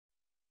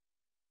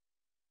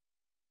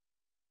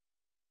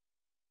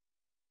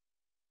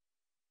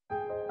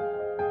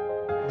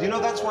Do you know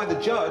that's why the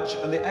judge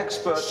and the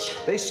expert,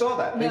 they saw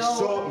that. They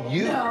saw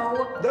you.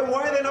 No. Then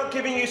why are they not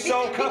giving you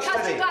sole custody?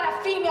 Because you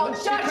got a female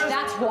judge,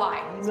 that's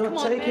why. I'm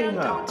not taking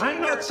her. I'm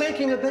not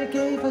taking her. They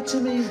gave her to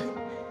me.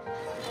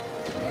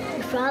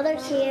 Your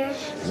father's here.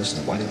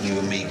 Listen, why didn't you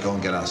and me go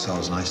and get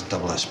ourselves a nice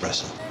double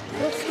espresso?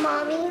 With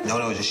Mommy?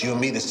 No, just you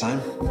and me this time.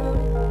 You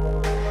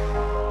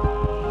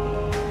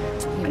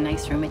have a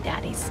nice room at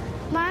Daddy's.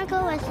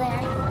 Margot was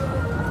there.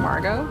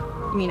 Margot?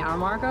 You mean our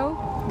Margot?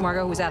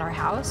 Margot was at our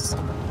house?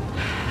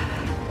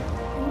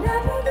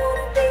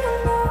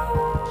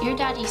 Your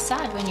daddy's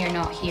sad when you're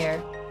not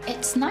here.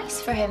 It's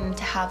nice for him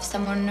to have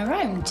someone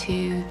around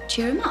to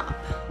cheer him up.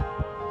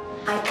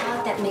 I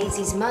thought that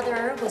Maisie's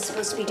mother was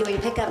supposed to be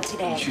doing pickup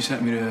today. She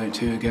sent me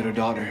to get her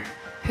daughter.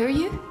 Who are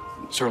you?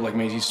 Sort of like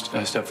Maisie's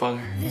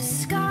stepfather.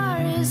 This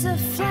scar is a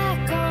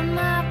fleck on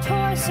my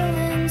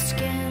porcelain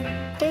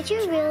skin. Did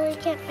you really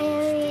get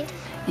married?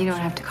 You don't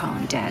have to call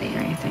him Daddy or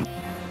anything.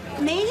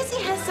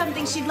 Maisie has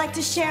something she'd like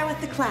to share with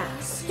the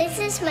class. This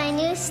is my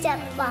new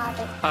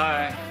stepfather.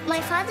 Hi.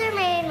 My father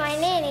married my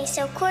nanny,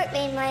 so Court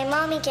made my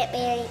mommy get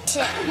married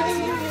too.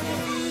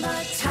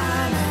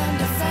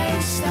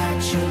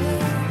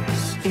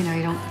 You know,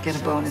 you don't get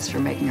a bonus for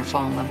making her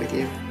fall in love with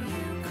you.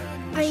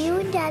 Are you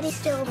and Daddy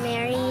still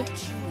married?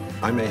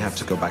 I may have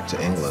to go back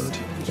to England.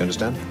 You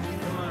understand?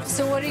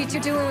 So what are you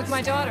two doing with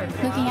my daughter?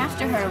 Looking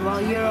after her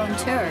while you're on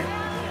tour.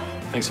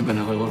 Things have been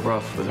a little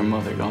rough with her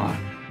mother gone.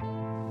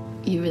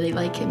 You really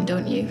like him,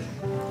 don't you?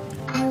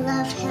 I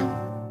love him.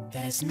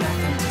 There's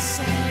nothing to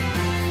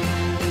say.